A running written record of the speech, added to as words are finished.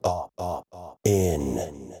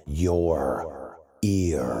in your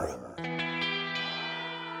ear.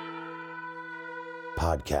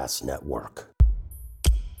 Podcast Network.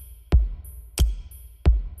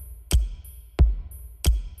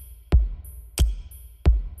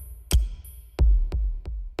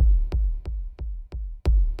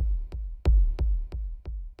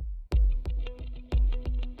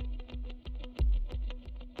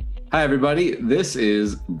 Hi, everybody. This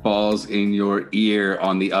is Balls in Your Ear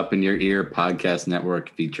on the Up in Your Ear podcast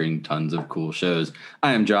network featuring tons of cool shows.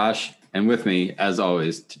 I am Josh, and with me, as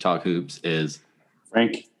always, to talk hoops is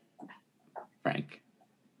Frank.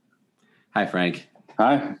 Hi, Frank.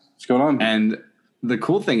 Hi. What's going on? And the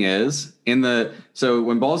cool thing is, so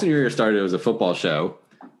when Balls in Your Ear started, it was a football show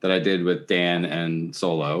that I did with Dan and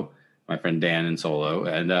Solo, my friend Dan and Solo,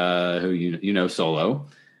 and who you know Solo,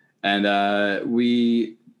 and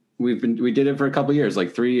we did it for a couple years,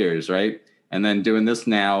 like 3 years, right? And then doing this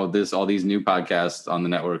now, all these new podcasts on the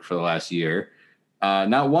network for the last year.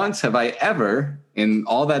 Not once have I ever, in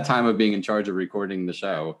all that time of being in charge of recording the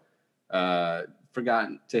show,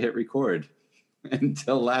 forgotten to hit record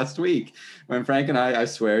until last week when Frank and I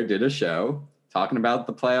swear, did a show talking about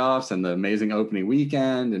the playoffs and the amazing opening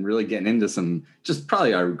weekend and really getting into some, just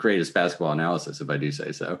probably our greatest basketball analysis, if I do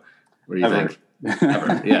say so. What do you think?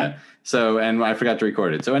 Ever. Yeah. So, and I forgot to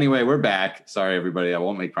record it. So anyway, we're back. Sorry, everybody. I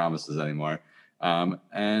won't make promises anymore.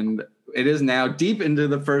 And it is now deep into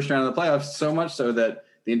the first round of the playoffs, so much so that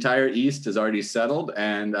the entire East is already settled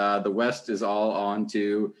and the West is all on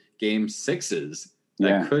to game sixes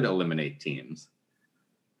that could eliminate teams.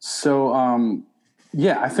 So,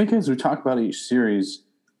 I think as we talk about each series,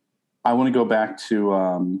 I want to go back to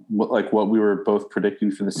what we were both predicting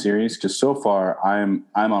for the series, because so far I'm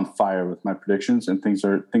on fire with my predictions, and things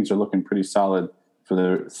are looking pretty solid for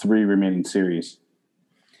the three remaining series.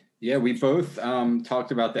 Yeah, we both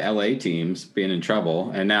talked about the LA teams being in trouble,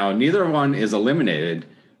 and now neither one is eliminated,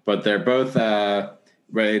 but they're both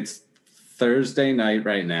right. It's Thursday night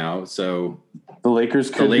right now, so the Lakers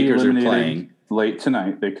be eliminated are playing late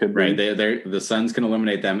tonight. They could be. Right. The Suns can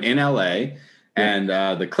eliminate them in LA. And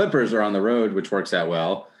the Clippers are on the road, which works out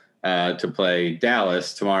well, to play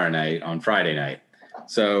Dallas tomorrow night on Friday night.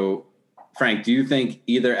 So, Frank, do you think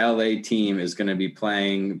either LA team is going to be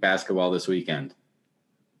playing basketball this weekend?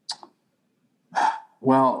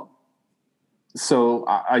 Well, so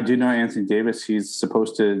I do know Anthony Davis. He's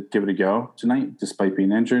supposed to give it a go tonight, despite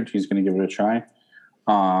being injured. He's going to give it a try.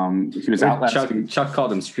 He was out last week. Chuck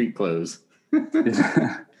called him street clothes.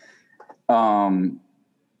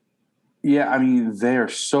 Yeah, I mean they're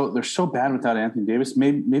so bad without Anthony Davis.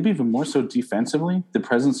 Maybe even more so defensively. The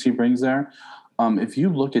presence he brings there. If you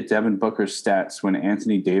look at Devin Booker's stats when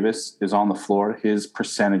Anthony Davis is on the floor, his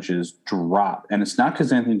percentages drop, and it's not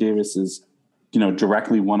because Anthony Davis is,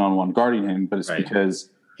 directly one-on-one guarding him, but it's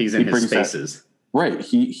because he's in his spaces. Right.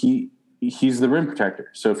 He's the rim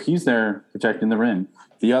protector. So if he's there protecting the rim,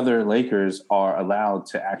 the other Lakers are allowed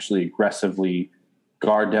to actually aggressively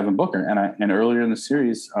guard Devin Booker. And earlier in the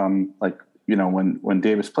series, when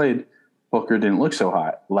Davis played, Booker didn't look so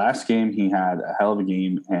hot. Last game, he had a hell of a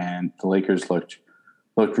game, and the Lakers looked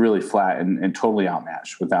really flat and totally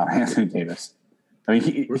outmatched without Anthony Davis. I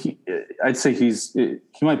mean, I'd say he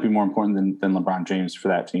might be more important than LeBron James for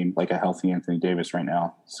that team, like a healthy Anthony Davis right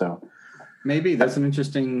now. So maybe that's an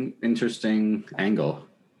interesting angle.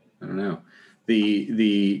 I don't know.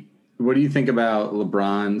 What do you think about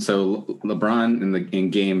LeBron? So LeBron in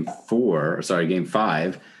game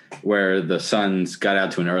 5, where the Suns got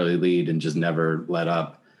out to an early lead and just never let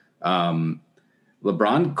up.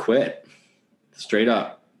 LeBron straight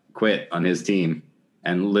up quit on his team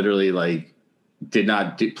and literally did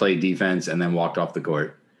not play defense and then walked off the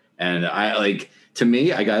court. And to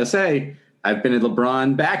me, I gotta say, I've been a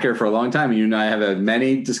LeBron backer for a long time. You and I have had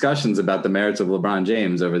many discussions about the merits of LeBron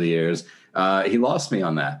James over the years. He lost me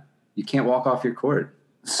on that. You can't walk off your court.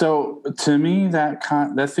 So to me, that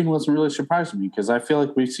thing wasn't really surprising me, because I feel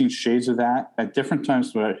like we've seen shades of that at different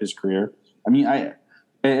times throughout his career. I mean,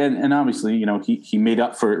 and obviously, he made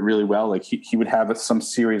up for it really well. Like he would have some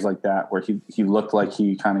series like that where he looked like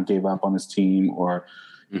he kind of gave up on his team, or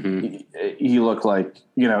he looked like,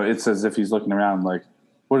 it's as if he's looking around like,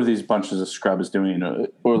 what are these bunches of scrubs doing?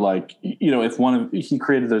 Or if he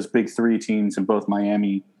created those big three teams in both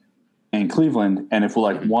Miami and Cleveland, and if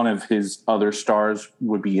one of his other stars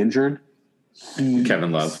would be injured,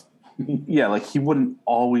 Kevin Love. Yeah, he wouldn't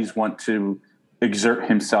always want to exert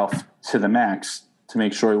himself to the max to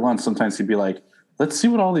make sure he won. Sometimes he'd be like, let's see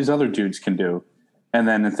what all these other dudes can do. And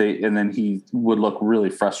then he would look really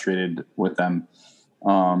frustrated with them.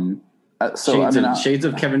 Shades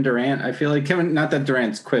of Kevin Durant. I feel like not that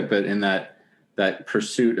Durant's quit, but in that that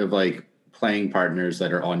pursuit of like playing partners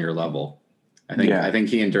that are on your level. I think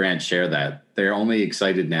he and Durant share that. They're only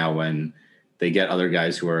excited now when they get other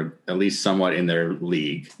guys who are at least somewhat in their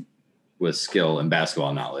league with skill and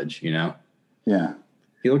basketball knowledge, you know? Yeah.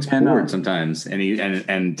 He looks bored sometimes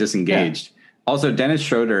and disengaged. Yeah. Also, Dennis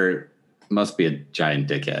Schroeder must be a giant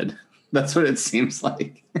dickhead. That's what it seems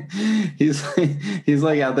like. He's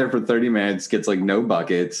like out there for 30 minutes, gets like no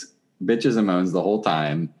buckets, bitches and moans the whole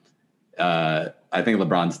time. I think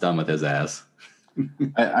LeBron's done with his ass.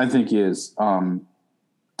 I think he is. I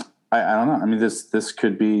don't know. I mean, this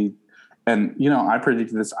could be, and you know, I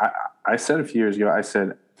predicted this. I said a few years ago. I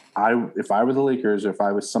said, if I were the Lakers, or if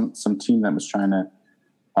I was some team that was trying to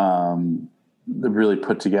really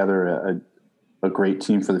put together a great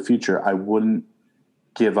team for the future, I wouldn't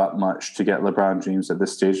give up much to get LeBron James at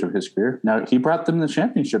this stage of his career. Now, he brought them the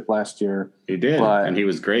championship last year. He did, and he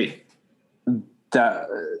was great. That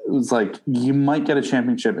was like, you might get a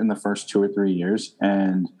championship in the first 2 or 3 years,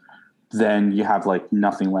 and then you have like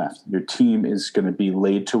nothing left. Your team is going to be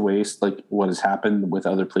laid to waste, like what has happened with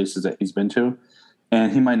other places that he's been to.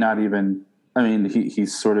 And he might not even, I mean,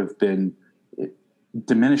 he's sort of been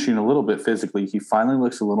diminishing a little bit physically. He finally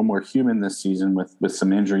looks a little more human this season with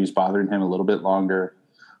some injuries bothering him a little bit longer.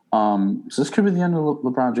 So this could be the end of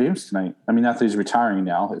LeBron James tonight. I mean, not that he's retiring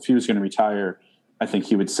now. If he was going to retire, I think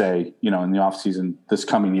he would say, you know, in the offseason, this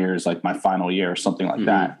coming year is like my final year or something like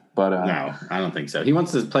that. But no, I don't think so. He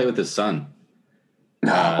wants to play with his son.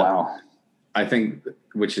 Wow. I think,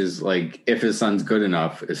 which is like, if his son's good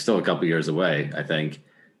enough, it's still a couple years away. I think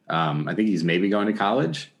he's maybe going to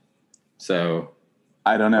college. So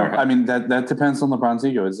I don't know. I mean, that depends on LeBron's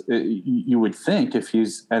ego. You would think if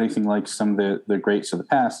he's anything like some of the greats of the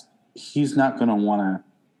past, he's not going to want to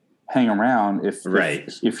hang around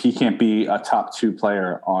if he can't be a top 2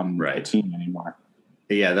 player on a team anymore.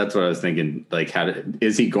 Yeah, that's what I was thinking. Like,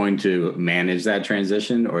 is he going to manage that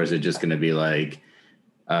transition, or is it just going to be like,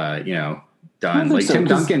 done? Like so,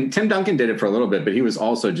 Tim Duncan did it for a little bit, but he was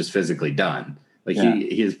also just physically done. Like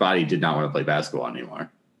his body did not want to play basketball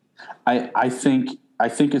anymore. I think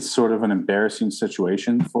it's sort of an embarrassing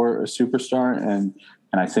situation for a superstar, and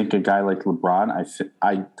I think a guy like LeBron,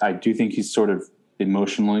 I do think he's sort of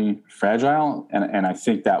emotionally fragile, and I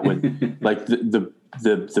think that would like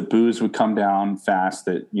the booze would come down fast,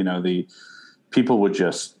 that, you know, the people would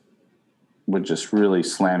just really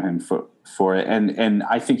slam him for it, and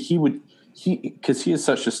I think because he is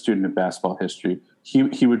such a student of basketball history,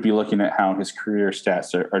 he would be looking at how his career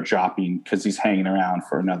stats are dropping because he's hanging around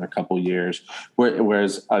for another couple years,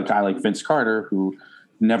 whereas a guy like Vince Carter, who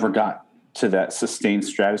never got to that sustained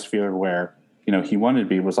stratosphere where, you know, he wanted to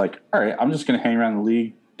be, was like, all right, I'm just going to hang around the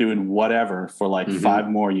league doing whatever for like 5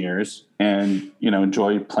 more years and, you know,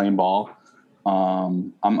 enjoy playing ball.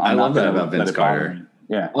 I love that about Vince Carter.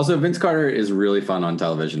 Yeah. Also, Vince Carter is really fun on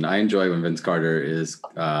television. I enjoy when Vince Carter is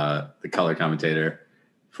the color commentator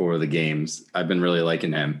for the games. I've been really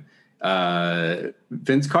liking him.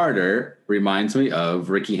 Vince Carter reminds me of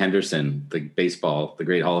Rickey Henderson, the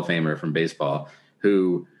great Hall of Famer from baseball,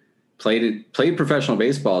 who played professional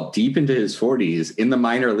baseball deep into his 40s in the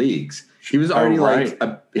minor leagues. He was already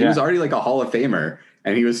was already like a Hall of Famer,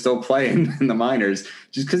 and he was still playing in the minors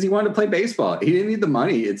just because he wanted to play baseball. He didn't need the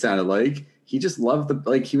money, it sounded like. He just loved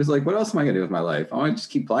he was like, what else am I going to do with my life? I want to just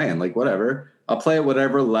keep playing. Like, whatever. I'll play at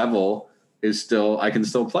whatever level I can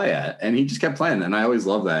still play at. And he just kept playing. And I always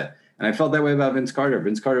love that. And I felt that way about Vince Carter.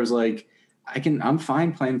 Vince Carter was like, I'm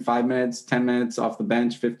fine playing 5 minutes, 10 minutes off the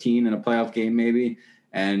bench, 15 in a playoff game maybe,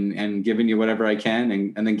 and giving you whatever I can,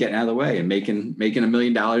 and then getting out of the way and making $1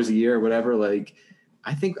 million a year or whatever. Like,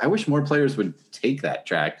 I wish more players would take that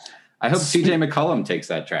track. I hope CJ McCollum takes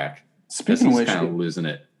that track. Speaking of which, kind of losing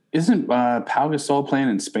it. Isn't Pau Gasol playing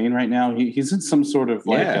in Spain right now? He's in some sort of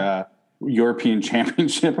European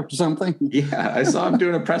championship or something. Yeah, I saw him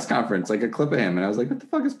doing a press conference, like a clip of him, and I was like, what the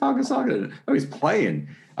fuck is Pau Gasol doing? Oh, he's playing.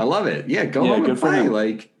 I love it. Yeah, go home and play.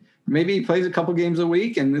 Like, maybe he plays a couple games a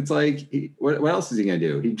week, and it's like, what else is he going to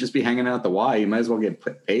do? He'd just be hanging out at the Y. He might as well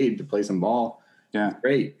get paid to play some ball. Yeah.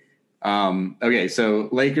 Great. Okay, so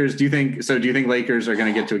Lakers, do you think Lakers are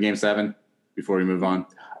going to get to a game 7 before we move on?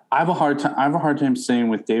 I have a hard time saying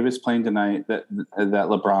with Davis playing tonight that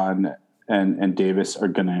LeBron and Davis are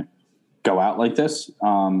going to go out like this.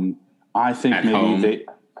 I think at home.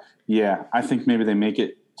 I think maybe they make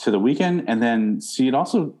it to the weekend, and then see it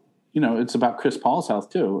also, you know, it's about Chris Paul's health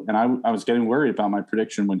too. And I was getting worried about my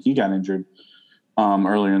prediction when he got injured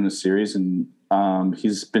earlier in the series, and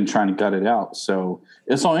he's been trying to gut it out. So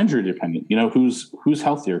it's all injury dependent. You know, who's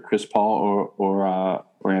healthier, Chris Paul or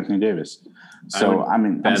Anthony Davis? So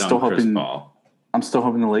I'm still hoping. Paul. I'm still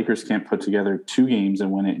hoping the Lakers can't put together 2 games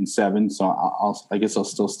and win it in 7. So I guess I'll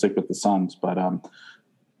still stick with the Suns. But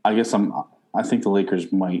I think the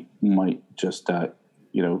Lakers might just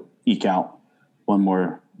eke out one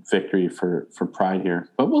more victory for pride here.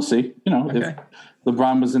 But we'll see. If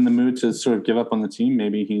LeBron was in the mood to sort of give up on the team,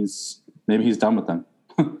 maybe he's done with them.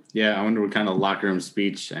 Yeah, I wonder what kind of locker room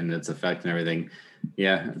speech and its effect and everything.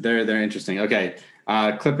 Yeah, they're interesting. Okay,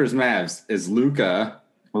 Clippers Mavs. Is Luka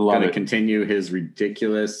going to continue his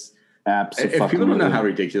ridiculous? Absolutely. If people don't know how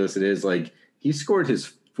ridiculous it is, like he scored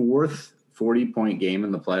his 4th 40-point game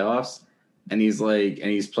in the playoffs, and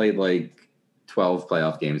he's played like 12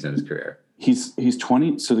 playoff games in his career. He's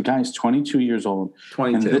 20. So the guy's 22 years old.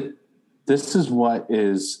 22. And this is what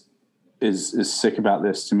is sick about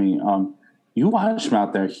this to me. You watch him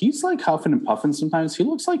out there. He's like huffing and puffing sometimes. He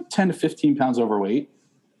looks like 10 to 15 pounds overweight.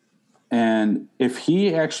 And if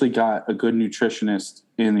he actually got a good nutritionist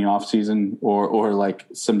in the offseason or like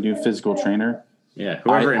some new physical trainer. Yeah,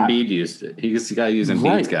 whoever Embiid used it. He's got to use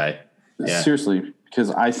Embiid's guy. Yeah. Seriously,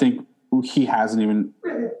 because I think we haven't even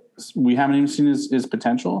seen his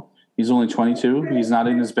potential. He's only 22. He's not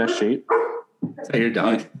in his best shape. Is that your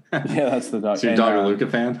dog? Yeah, that's the dog. Is your dog a Luka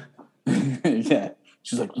fan? Yeah.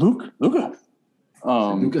 She's like, Luka. Luka.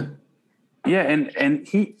 Yeah, and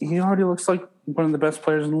he already looks like one of the best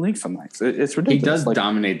players in the league some nights. It's ridiculous. He does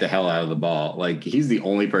dominate the hell out of the ball. Like, he's the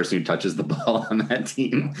only person who touches the ball on that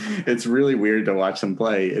team. It's really weird to watch him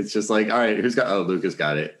play. It's just like, all right, Luka's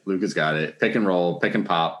got it. Luka's got it. Pick and roll, pick and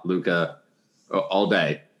pop, Luka all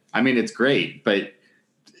day. I mean, it's great, but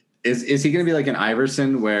is he going to be like an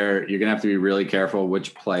Iverson where you're going to have to be really careful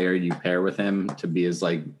which player you pair with him to be his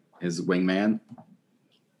wingman?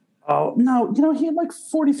 Oh, no. He had like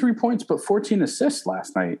 43 points, but 14 assists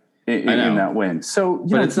last night in that win. So,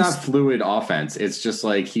 but it's not fluid offense. It's just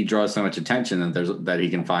like he draws so much attention that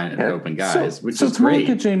he can find open guys, which is great. It's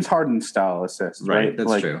like a James Harden style assist, right?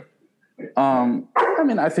 That's true. I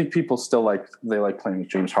mean, I think people still like playing with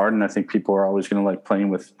James Harden. I think people are always going to like playing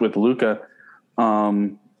with Luka.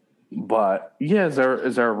 But yeah,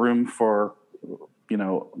 is there room for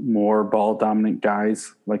more ball dominant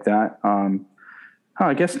guys like that?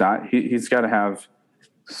 I guess not. He's got to have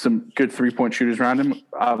some good 3-point shooters around him.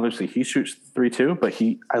 Obviously, he shoots 3 too. But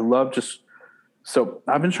so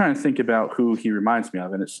I've been trying to think about who he reminds me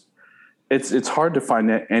of, and it's hard to find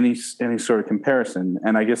any sort of comparison.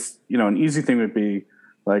 And I guess an easy thing would be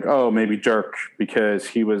like, oh, maybe Dirk because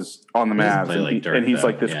he was on the Mavs and he's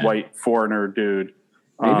like this white foreigner dude.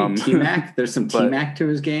 Maybe T-Mac. There's some T-Mac to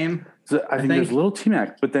his game. So I think there's a little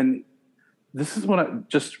T-Mac, but then this is what I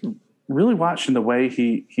just really watching the way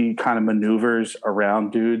he kind of maneuvers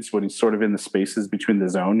around dudes when he's sort of in the spaces between the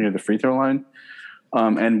zone near the free throw line.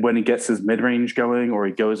 And when he gets his mid-range going or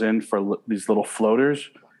he goes in for these little floaters,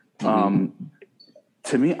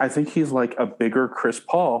 to me, I think he's like a bigger Chris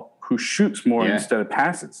Paul who shoots more instead of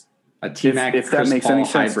passes. A T-Mac if that makes any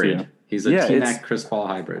sense hybrid. To you. He's a T-Mac Chris Paul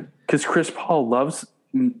hybrid. Because Chris Paul loves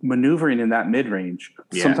maneuvering in that mid-range,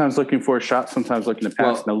 sometimes looking for a shot, sometimes looking to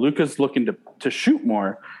pass. Now Luka's looking to shoot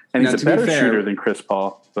more, and he's a better shooter than Chris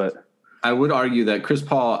Paul. But I would argue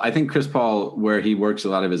that I think Chris Paul, where he works a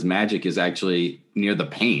lot of his magic, is actually near the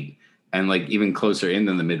paint and like even closer in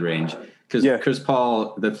than the mid-range. Because Chris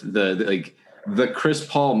Paul, the Chris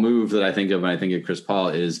Paul move that I think of when I think of Chris Paul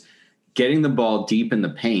is getting the ball deep in the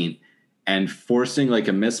paint and forcing like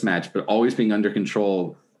a mismatch, but always being under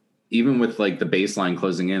control, even with like the baseline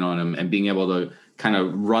closing in on him and being able to kind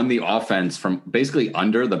of run the offense from basically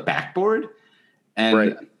under the backboard.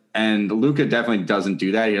 And Luka definitely doesn't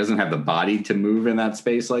do that. He doesn't have the body to move in that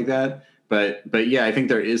space like that. But yeah, I think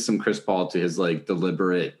there is some Chris Paul to his like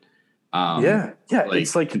deliberate,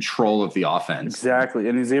 it's like control of the offense. Exactly.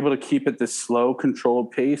 And he's able to keep it this slow,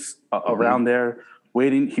 controlled pace around there,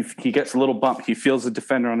 waiting. He gets a little bump. He feels the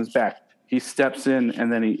defender on his back. He steps in,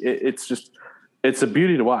 and then it's a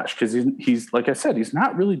beauty to watch because he's like I said, he's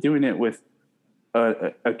not really doing it with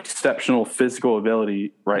exceptional physical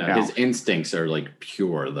ability now. His instincts are like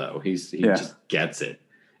pure though. He just gets it.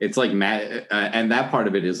 It's like and that part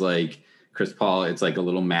of it is like Chris Paul. It's like a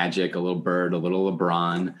little Magic, a little Bird, a little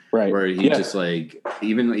LeBron, where he just like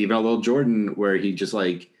even a little Jordan, where he just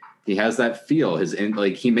like he has that feel.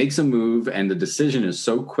 He makes a move and the decision is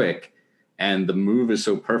so quick and the move is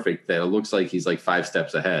so perfect that it looks like he's like 5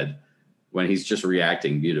 steps ahead when he's just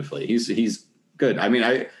reacting beautifully. He's good. I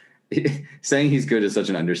mean, saying he's good is such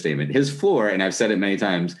an understatement. His floor, and I've said it many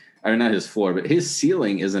times, or not his floor, but his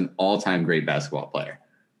ceiling is an all-time great basketball player.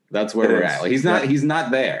 That's where we're at. Like, he's not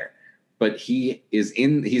there, but he is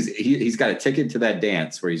in. He's got a ticket to that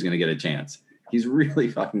dance where he's going to get a chance. He's really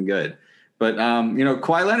fucking good. But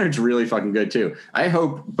Kawhi Leonard's really fucking good too. I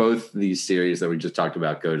hope both these series that we just talked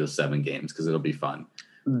about go to 7 games because it'll be fun.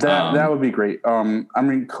 That would be great. I mean,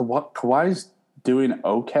 Kawhi's doing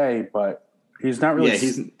okay, but he's not really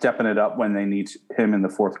stepping it up when they need him in the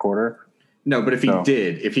fourth quarter. No, but if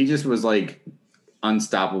he just was like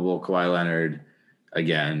unstoppable Kawhi Leonard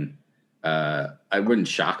again, it wouldn't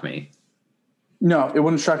shock me. No, it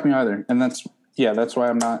wouldn't shock me either. And that's why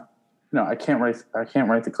I'm not. No, I can't write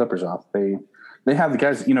the Clippers off. They have the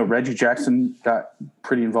guys. Reggie Jackson got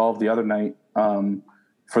pretty involved the other night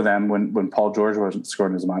for them when Paul George wasn't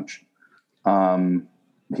scoring as much.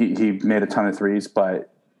 He made a ton of threes,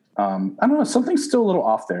 but I don't know. Something's still a little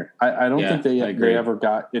off there. I don't think they ever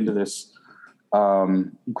got into this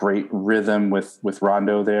great rhythm with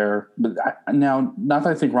Rondo there. But now, not that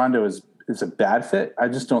I think Rondo is a bad fit. I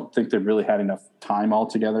just don't think they've really had enough time all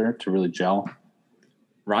together to really gel.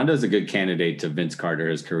 Rondo's a good candidate to Vince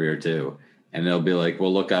Carter's career too. And they'll be like,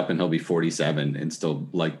 we'll look up and he'll be 47 and still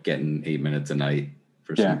like getting 8 minutes a night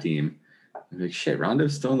for some team. I'm like, shit,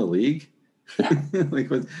 Rondo's still in the league?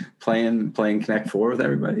 Like with playing Connect 4 with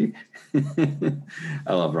everybody.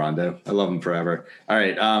 I love Rondo. I love him forever. All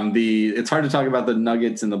right. It's hard to talk about the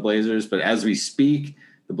Nuggets and the Blazers, but as we speak,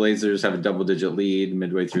 the Blazers have a double-digit lead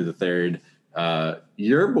midway through the third.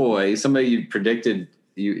 Your boy, somebody you predicted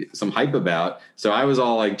some hype about. So I was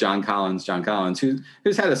all like John Collins,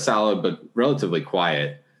 who's had a solid but relatively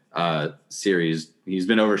quiet series. He's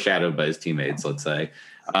been overshadowed by his teammates, let's say.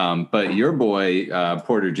 But your boy,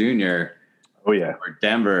 Porter Jr., for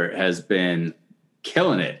Denver has been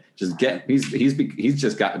killing it. He's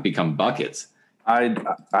just become buckets.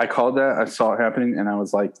 I called that. I saw it happening, and I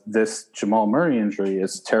was like, this Jamal Murray injury,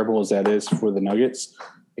 as terrible as that is for the Nuggets,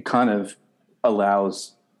 it kind of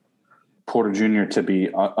allows Porter Jr. to be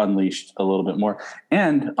unleashed a little bit more.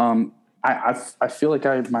 And I feel like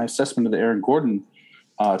my assessment of the Aaron Gordon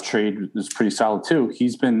trade is pretty solid too.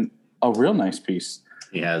 He's been a real nice piece.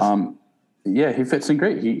 He has. He fits in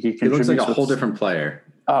great. He looks like a whole different player.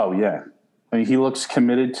 Oh yeah. I mean, he looks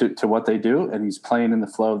committed to what they do, and he's playing in the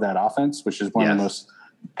flow of that offense, which is one of the most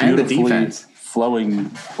beautifully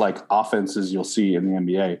flowing like offenses you'll see in the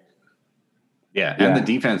NBA. Yeah, and the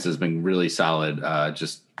defense has been really solid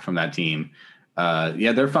just from that team.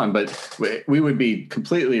 They're fun, but we would be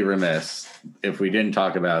completely remiss if we didn't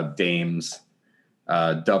talk about Dame's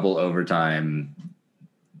double overtime,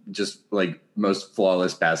 just like most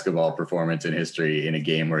flawless basketball performance in history in a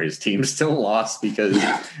game where his team still lost because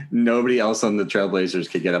nobody else on the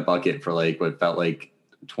Trailblazers could get a bucket for like what felt like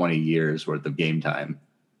 20 years worth of game time.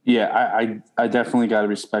 Yeah, I definitely got to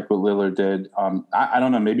respect what Lillard did. I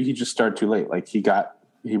don't know. Maybe he just started too late. Like he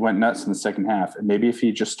went nuts in the second half. And maybe if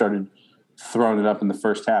he just started throwing it up in the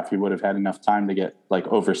first half, he would have had enough time to get like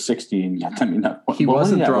over 60 and get them enough. He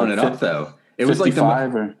wasn't throwing it up though. It was like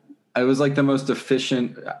it was like the most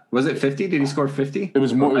efficient. Was it 50? Did he score 50? It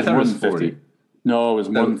was more. I thought it was 40. No, it was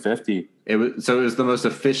more than 50. It was the most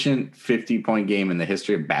efficient 50-point game in the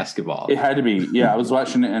history of basketball. It had to be. Yeah, I was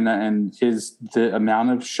watching it, and the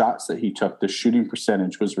amount of shots that he took, the shooting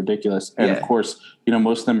percentage was ridiculous. And of course,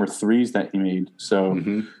 most of them were threes that he made. So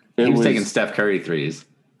he was taking Steph Curry threes.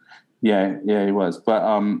 Yeah, he was. But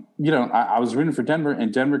I was rooting for Denver,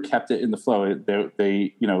 and Denver kept it in the flow.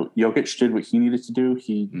 They Jokic did what he needed to do.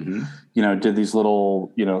 He, did these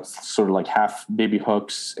little, sort of like half baby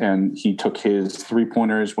hooks, and he took his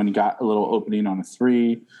 3-pointers when he got a little opening on a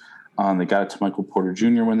 3. They got it to Michael Porter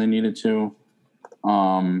Jr. when they needed to.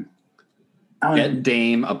 Get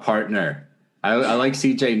Dame a partner. I like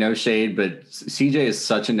CJ, no shade, but CJ is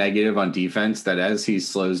such a negative on defense that as he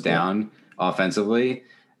slows down offensively,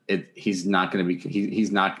 he's not going to be.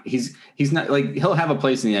 He's not like he'll have a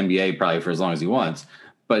place in the NBA probably for as long as he wants,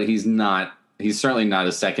 but he's not. He's certainly not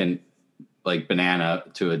a second like banana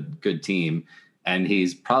to a good team, and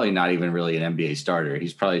he's probably not even really an NBA starter.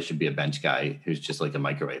 He's probably should be a bench guy who's just like a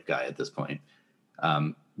microwave guy at this point.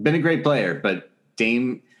 Been a great player, but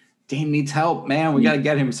Dame needs help, man. We got to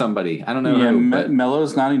get him somebody. I don't know. Yeah,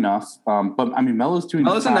 Melo's not enough. But I mean, Melo's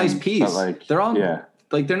a nice piece. Like, they're all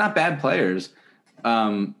like they're not bad players.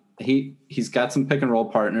 He's got some pick and roll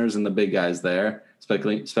partners and the big guys there,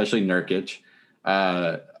 especially Nurkic.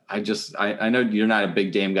 I know you're not a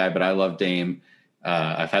big Dame guy, but I love Dame.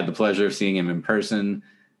 I've had the pleasure of seeing him in person,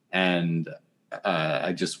 and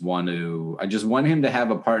I just want him to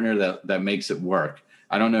have a partner that makes it work.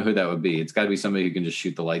 I don't know who that would be. It's got to be somebody who can just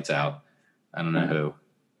shoot the lights out. I don't know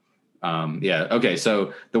who. Okay.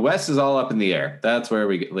 So the West is all up in the air. That's where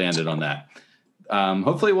we landed on that.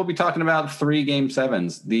 Hopefully we'll be talking about 3 Game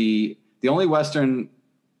 7s. The only Western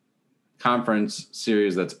Conference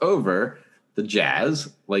series that's over the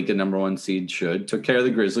Jazz, like a number 1 seed should. Took care of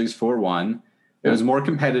the Grizzlies 4-1. It was more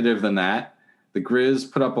competitive than that. The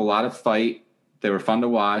Grizz put up a lot of fight. They were fun to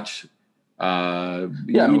watch. If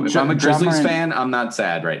I'm a Grizzlies fan, I'm not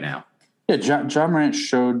sad right now. Yeah, John Morant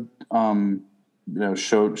showed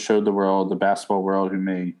the world, the basketball world, who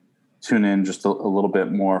may tune in just a little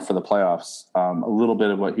bit more for the playoffs. A little bit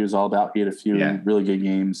of what he was all about. He had a few really good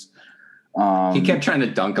games. He kept trying to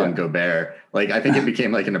dunk on Gobert. Like, I think it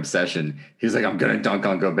became like an obsession. He was like, I'm going to dunk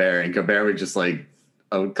on Gobert. And Gobert would just like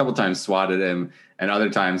a couple times swatted him. And other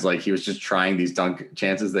times, like, he was just trying these dunk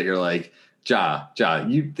chances that you're like, Ja,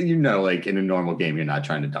 you know, like in a normal game, you're not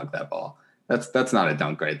trying to dunk that ball. That's not a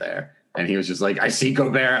dunk right there. And he was just like, I see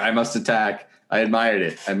Gobert, I must attack. I admired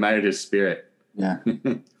it. I admired his spirit. Yeah.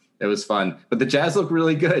 It was fun. But the Jazz look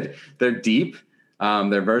really good. They're deep.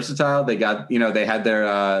 They're versatile. They got, they had they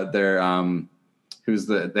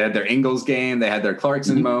had their Ingles game. They had their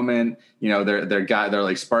Clarkson moment. Their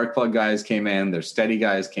like spark plug guys came in. Their steady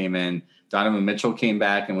guys came in. Donovan Mitchell came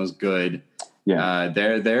back and was good. Yeah.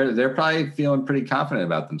 They're probably feeling pretty confident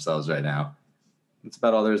about themselves right now. That's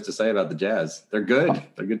about all there is to say about the Jazz. They're good.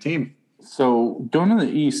 They're a good team. So going to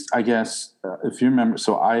the East, I guess, if you remember,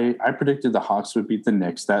 so I predicted the Hawks would beat the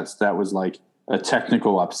Knicks. That was like a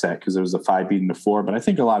technical upset because it was a 5 beating the 4, but I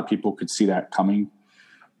think a lot of people could see that coming.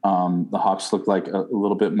 The Hawks looked like a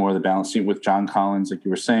little bit more of the balance sheet with John Collins, like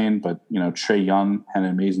you were saying, but Trae Young had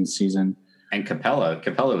an amazing season. And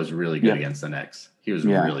Capella was really good against the Knicks. He was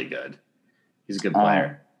really good. He's a good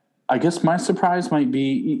player. I guess my surprise might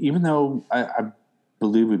be, even though I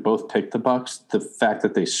believe we both picked the Bucks, the fact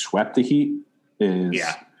that they swept the Heat is,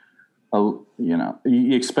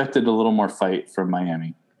 you expected a little more fight from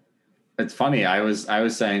Miami. It's funny. I was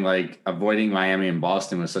saying like avoiding Miami and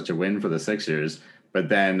Boston was such a win for the Sixers, but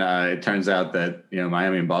then it turns out that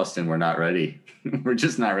Miami and Boston were not ready. We're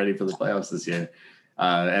just not ready for the playoffs this year.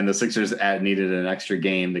 And the Sixers needed an extra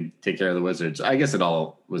game to take care of the Wizards. I guess it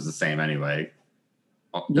all was the same anyway.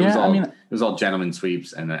 It was all gentlemen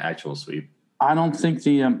sweeps and an actual sweep. I don't think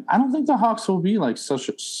the Hawks will be like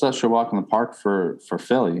such a walk in the park for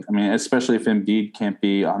Philly. I mean, especially if Embiid can't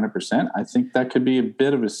be 100%, I think that could be a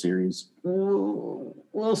bit of a series.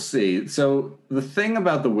 We'll see. So the thing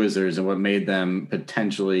about the Wizards and what made them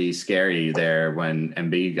potentially scary there when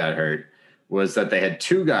Embiid got hurt was that they had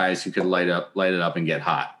 2 guys who could light it up and get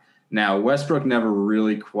hot. Now, Westbrook never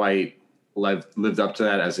really quite lived up to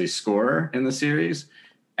that as a scorer in the series,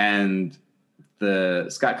 and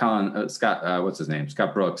Scott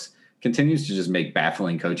Brooks continues to just make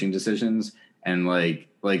baffling coaching decisions, and like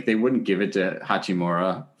they wouldn't give it to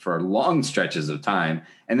Hachimura for long stretches of time,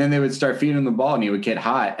 and then they would start feeding him the ball and he would get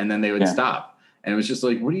hot, and then they would stop, and it was just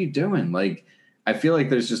like, what are you doing? Like, I feel like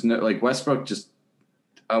there's just no, like,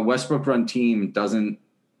 a Westbrook run team doesn't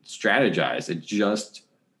strategize. It just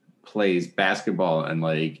plays basketball, and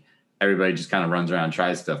like everybody just kind of runs around and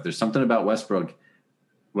tries stuff. There's something about Westbrook,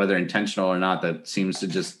 whether intentional or not, that seems to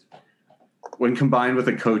just, when combined with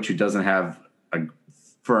a coach who doesn't have a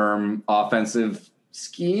firm offensive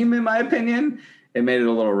scheme, in my opinion, it made it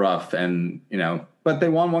a little rough. And, but they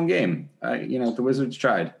won 1 game. The Wizards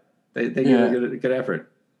tried. They gave a good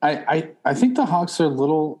effort. I think the Hawks are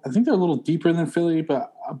they're a little deeper than Philly,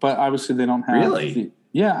 but obviously they don't have. Really?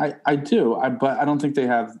 I do. But I don't think they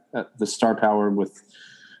have the star power with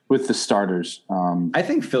the starters. I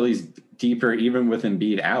think Philly's deeper even with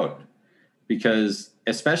Embiid out, because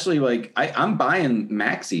especially like I'm buying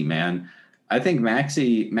Maxey, man. I think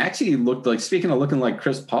Maxey looked like, speaking of looking like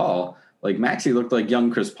Chris Paul, like Maxey looked like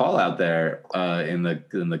young Chris Paul out there in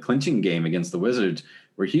the clinching game against the Wizards,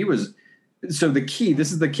 where he was. So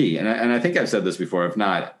this is the key. And I think I've said this before. If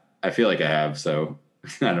not, I feel like I have. So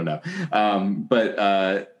I don't know.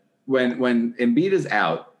 But when Embiid is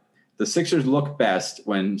out, the Sixers look best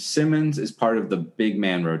when Simmons is part of the big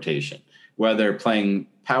man rotation, whether playing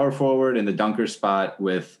power forward in the dunker spot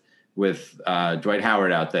with Dwight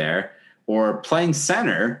Howard out there, or playing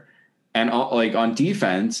center and like on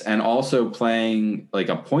defense, and also playing like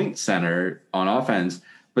a point center on offense,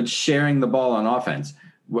 but sharing the ball on offense.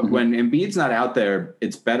 When Embiid's not out there,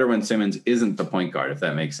 it's better when Simmons isn't the point guard, if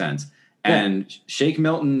that makes sense. Yeah. And Shake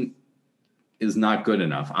Milton is not good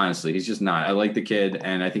enough, honestly. He's just not. I like the kid,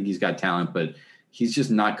 and I think he's got talent, but he's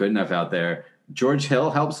just not good enough out there. George Hill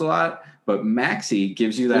helps a lot, but Maxey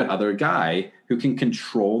gives you that other guy who can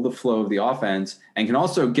control the flow of the offense and can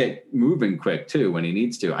also get moving quick, too, when he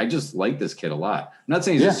needs to. I just like this kid a lot. I'm not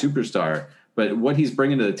saying he's a superstar, but what he's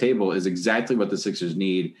bringing to the table is exactly what the Sixers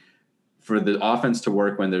need for the offense to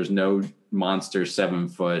work when there's no monster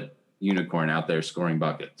 7-foot unicorn out there scoring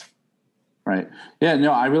buckets. Right. Yeah.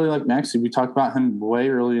 No, I really like Maxey. We talked about him way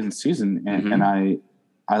early in the season, and I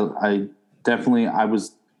definitely I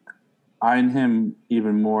was eyeing him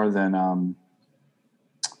even more than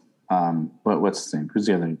what's his name? Who's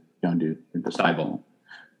the other young dude? Thibault.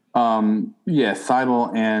 Yeah,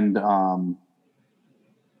 Thibault and what's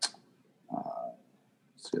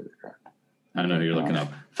the other guy? I don't know who you're looking up.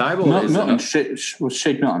 Thibault Milton was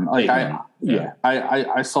Shake Milton. Like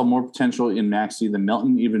I saw more potential in Maxey than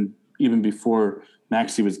Milton, even before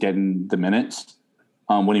Maxey was getting the minutes.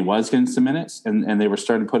 When he was getting some minutes, and they were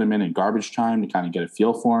starting to put him in garbage time to kind of get a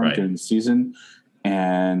feel for him during the season,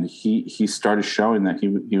 and he started showing that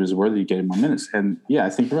he was worthy of getting more minutes. And yeah, I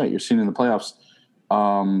think you're right. You're seeing in the playoffs,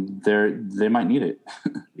 they might need it.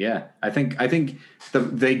 Yeah, I think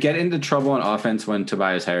they get into trouble on offense when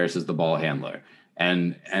Tobias Harris is the ball handler.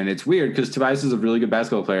 And it's weird because Tobias is a really good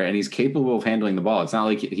basketball player and he's capable of handling the ball. It's not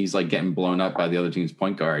like he's like getting blown up by the other team's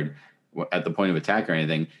point guard at the point of attack or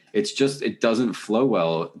anything. It's just it doesn't flow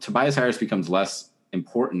well. Tobias Harris becomes less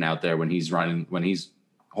important out there when he's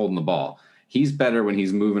holding the ball. He's better when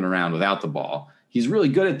he's moving around without the ball. He's really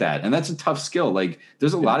good at that. And that's a tough skill. Like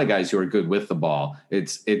there's a lot of guys who are good with the ball.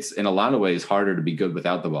 It's in a lot of ways harder to be good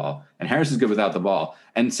without the ball. And Harris is good without the ball.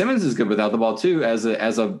 And Simmons is good without the ball too as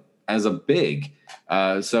a big.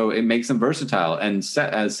 So it makes him versatile. And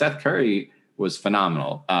Seth Curry was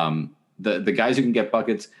phenomenal. The guys who can get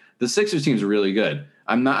buckets, the Sixers team's really good.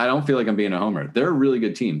 I don't feel like I'm being a homer. They're a really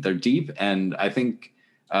good team. They're deep. And I think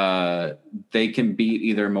they can beat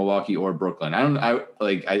either Milwaukee or Brooklyn.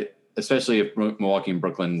 Especially if Milwaukee and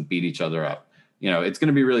Brooklyn beat each other up. It's going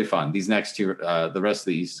to be really fun. These next two, the rest of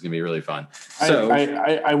the East is going to be really fun. So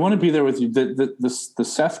I want to be there with you. The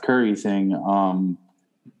Seth Curry thing,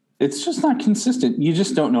 it's just not consistent. You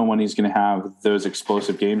just don't know when he's going to have those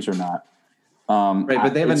explosive games or not. Right,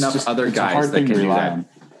 but they have enough other guys that can do that.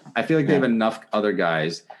 I feel like they have enough other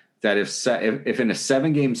guys that if in a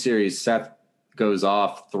 7-game series Seth goes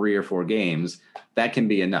off 3 or 4 games, that can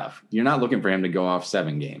be enough. You're not looking for him to go off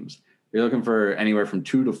 7 games. You're looking for anywhere from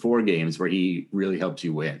 2 to 4 games where he really helps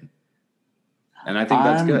you win. And I think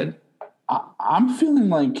that's good. I'm feeling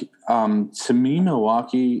like, to me,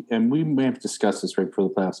 Milwaukee, and we may have discussed this right before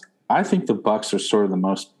the playoffs, I think the Bucks are sort of the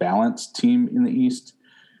most balanced team in the East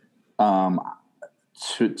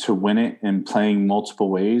to win it and playing multiple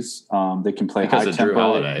ways. They can play because high of tempo. Drew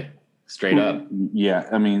Holiday. Straight up. Yeah.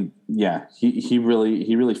 I mean, yeah, he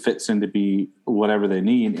really fits in to be whatever they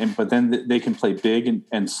need. But then they can play big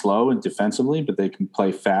and slow and defensively, but they can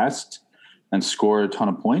play fast and score a ton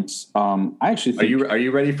of points. I actually think. Are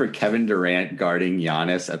you ready for Kevin Durant guarding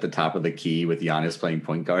Giannis at the top of the key with Giannis playing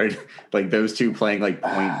point guard? Like those two playing like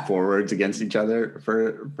point forwards against each other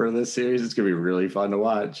for this series? It's going to be really fun to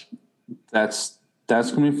watch. That's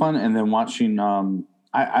going to be fun. And then watching,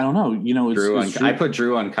 I don't know. I put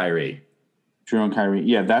Drew on Kyrie. Drew on Kyrie.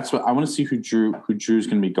 Yeah, that's what I want to see who Drew's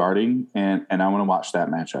going to be guarding, and I want to watch that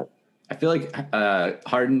matchup. I feel like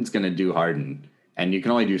Harden's going to do Harden, and you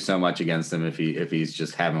can only do so much against him if he's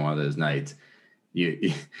just having one of those nights.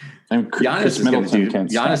 Giannis is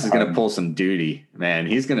going to pull some duty, man.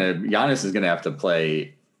 Giannis is going to have to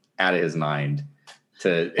play out of his mind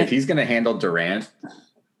if he's going to handle Durant.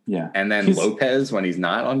 Yeah, and then Lopez when he's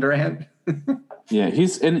not on Durant. Yeah,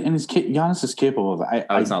 Giannis is capable of it.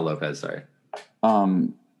 It's not Lopez. Sorry.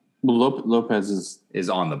 Lopez is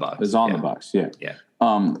on the Bucks. The Bucks. Yeah. Yeah.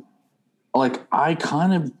 Like I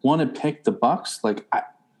kind of want to pick the Bucks. Like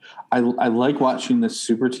I like watching this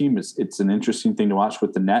super team. It's an interesting thing to watch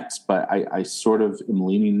with the Nets, but I sort of am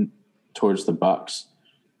leaning towards the Bucks,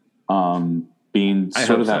 being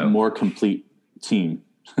sort of that more complete team.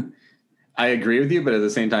 I agree with you, but at the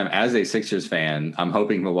same time, as a Sixers fan, I'm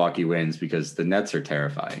hoping Milwaukee wins because the Nets are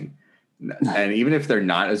terrifying. And even if they're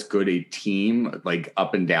not as good a team, like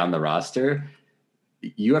up and down the roster,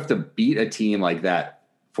 you have to beat a team like that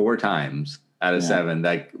 4 times out of 7.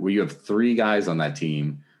 Like where you have 3 guys on that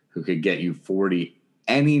team who could get you 40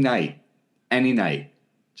 any night,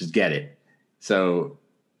 just get it. So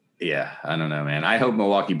yeah, I don't know, man. I hope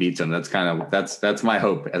Milwaukee beats them. That's my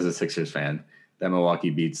hope as a Sixers fan, that Milwaukee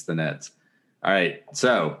beats the Nets. All right,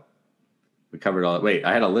 so we covered all. Wait,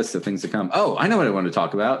 I had a list of things to come. Oh, I know what I want to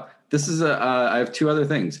talk about. This is I have 2 other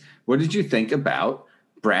things. What did you think about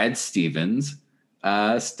Brad Stevens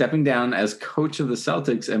stepping down as coach of the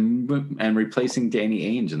Celtics and replacing Danny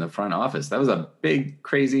Ainge in the front office? That was a big,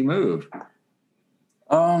 crazy move.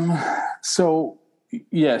 So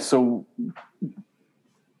we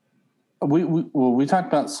talked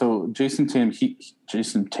about Jason Tatum.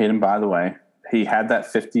 Jason Tatum, by the way, he had that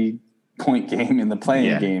 50 point game in the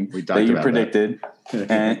playing game we that you about predicted.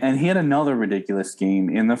 and he had another ridiculous game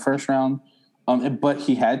in the first round. But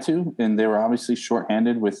he had to, and they were obviously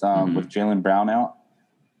shorthanded with Jaylen Brown out.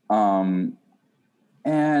 And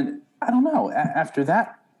I don't know, after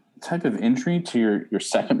that type of injury to your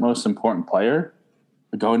second most important player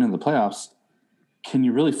going into the playoffs, can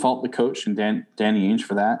you really fault the coach and Danny Ainge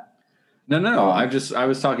for that? No. I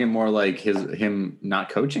was talking more like him not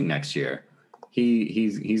coaching next year.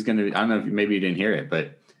 He's going to. I don't know if maybe you didn't hear it,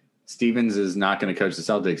 but Stevens is not going to coach the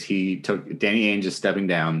Celtics. Danny Ainge is stepping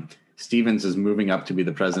down. Stevens is moving up to be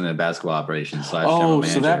the president of basketball operations / general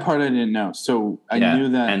manager. So that part I didn't know. So I knew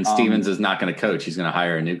that. And Stevens is not going to coach. He's going to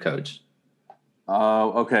hire a new coach.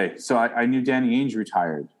 Oh, okay. So I knew Danny Ainge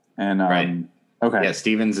retired, and right. Okay. Yeah,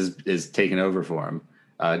 Stevens is taking over for him.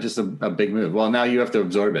 Just a big move. Well, now you have to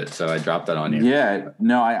absorb it, so I dropped that on you. Yeah.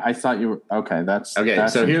 No, I thought you were okay. That's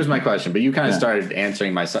so here's my question, but you kind of started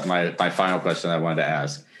answering my final question I wanted to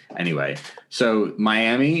ask. Anyway, so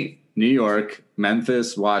Miami, New York,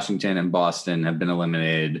 Memphis, Washington, and Boston have been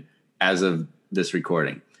eliminated as of this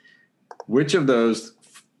recording. Which of those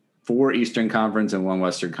 4 Eastern Conference and 1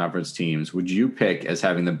 Western Conference teams would you pick as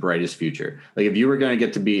having the brightest future? Like if you were going to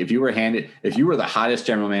if you were the hottest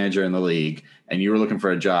general manager in the league and you were looking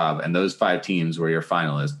for a job and those 5 teams were your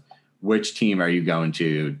finalists, which team are you going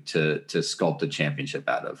to sculpt a championship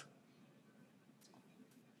out of?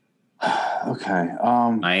 Okay.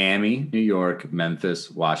 Miami, New York, Memphis,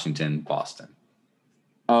 Washington, Boston.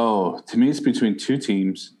 Oh, to me, it's between 2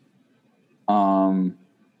 teams.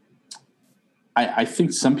 I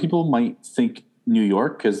think some people might think New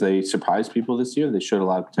York because they surprised people this year. They showed a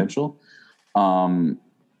lot of potential. I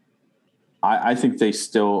think they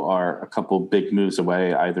still are a couple big moves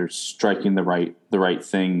away, either striking the right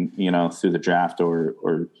thing, through the draft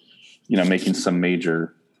or making some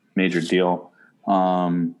major deal.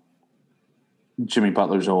 Jimmy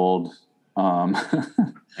Butler's old. And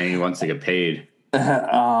he wants to get paid.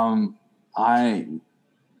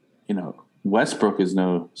 Westbrook is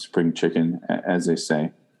no spring chicken, as they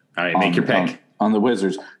say. All right, make your pick. On the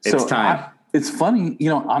Wizards. It's time. It's funny,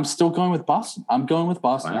 I'm still going with Boston. I'm going with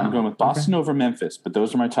Boston. Wow. I'm going with Boston over Memphis, but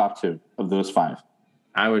those are my top 2 of those 5.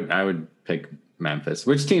 I would pick Memphis.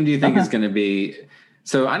 Which team do you think is going to be?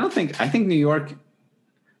 So I think New York.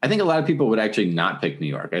 I think a lot of people would actually not pick New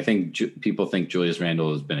York. I think people think Julius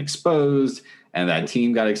Randle has been exposed and that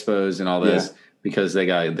team got exposed and all this because they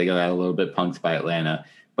got a little bit punked by Atlanta.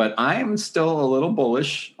 But I'm still a little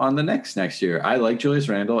bullish on the Knicks next year. I like Julius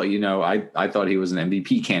Randle. I thought he was an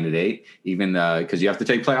MVP candidate, even because you have to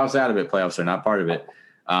take playoffs out of it. Playoffs are not part of it.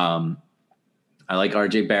 I like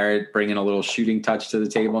RJ Barrett bringing a little shooting touch to the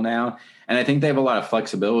table now. And I think they have a lot of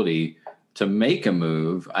flexibility to make a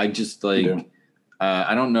move. I just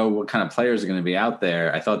I don't know what kind of players are going to be out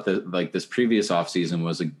there. I thought that this previous offseason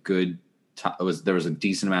was a good there was a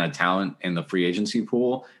decent amount of talent in the free agency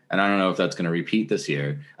pool. And I don't know if that's going to repeat this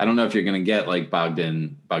year. I don't know if you're going to get like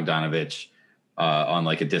Bogdanovich on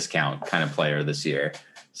like a discount kind of player this year.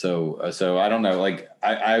 So I don't know. Like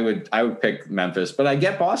I would pick Memphis, but I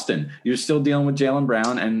get Boston. You're still dealing with Jaylen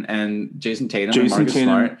Brown and Jason Tatum and Marcus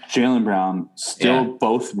Smart. Jaylen Brown, still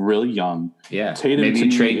both really young. Yeah. Tatum maybe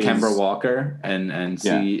trade Kemba Walker and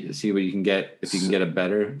see what you can get, if you can get a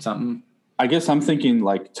better something. I guess I'm thinking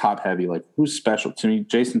like top heavy, like who's special to me.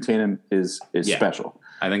 Jason Tatum is special.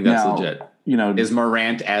 I think that's legit. Is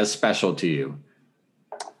Morant as special to you?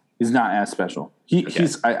 He's not as special.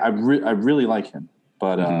 I really like him,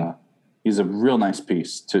 but he's a real nice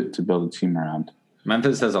piece to build a team around.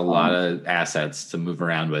 Memphis has a lot of assets to move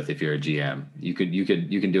around with. If you're a GM, you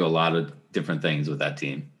can do a lot of different things with that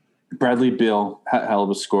team. Bradley Beal, hell of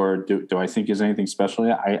a scorer. Do I think he's anything special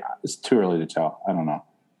yet? It's too early to tell. I don't know.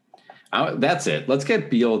 That's it. Let's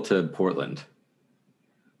get Beal to Portland.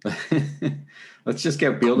 Let's just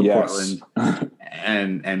get Beal to Portland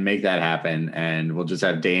and make that happen. And we'll just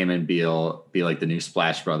have Dame and Beal be like the new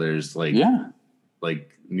Splash Brothers, like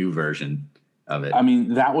new version of it. I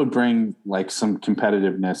mean, that would bring like some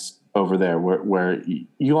competitiveness over there where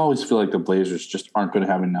you always feel like the Blazers just aren't going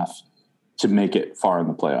to have enough to make it far in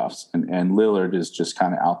the playoffs. And Lillard is just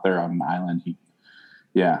kind of out there on an island.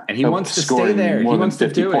 And he wants to stay there. More he wants than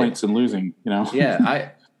 50 to do points it. and losing, Yeah,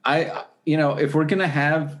 I if we're gonna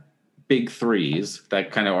have big threes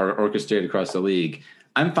that kind of are orchestrated across the league,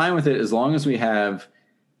 I'm fine with it as long as we have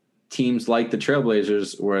teams like the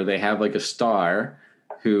Trailblazers where they have like a star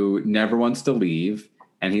who never wants to leave,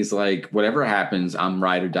 and he's like, whatever happens, I'm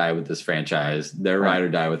ride or die with this franchise. They're ride or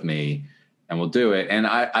die with me, and we'll do it. And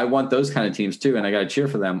I want those kind of teams too, and I got to cheer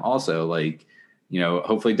for them also. Like,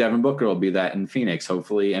 hopefully Devin Booker will be that in Phoenix.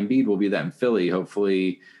 Hopefully Embiid will be that in Philly.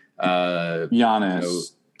 Hopefully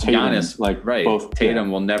Giannis, Tatum, Giannis, like right? both.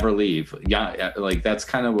 Tatum will never leave. Yeah, like that's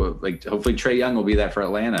kind of what, like hopefully Trae Young will be that for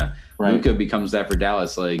Atlanta. Right. Luka becomes that for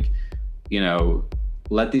Dallas. Like,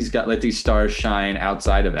 let these stars shine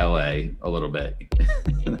outside of LA a little bit.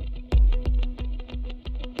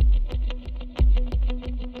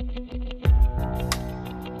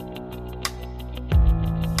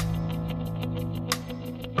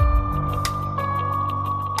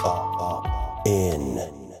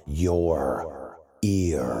 In your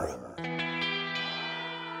ear.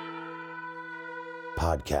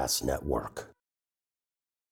 Podcast Network.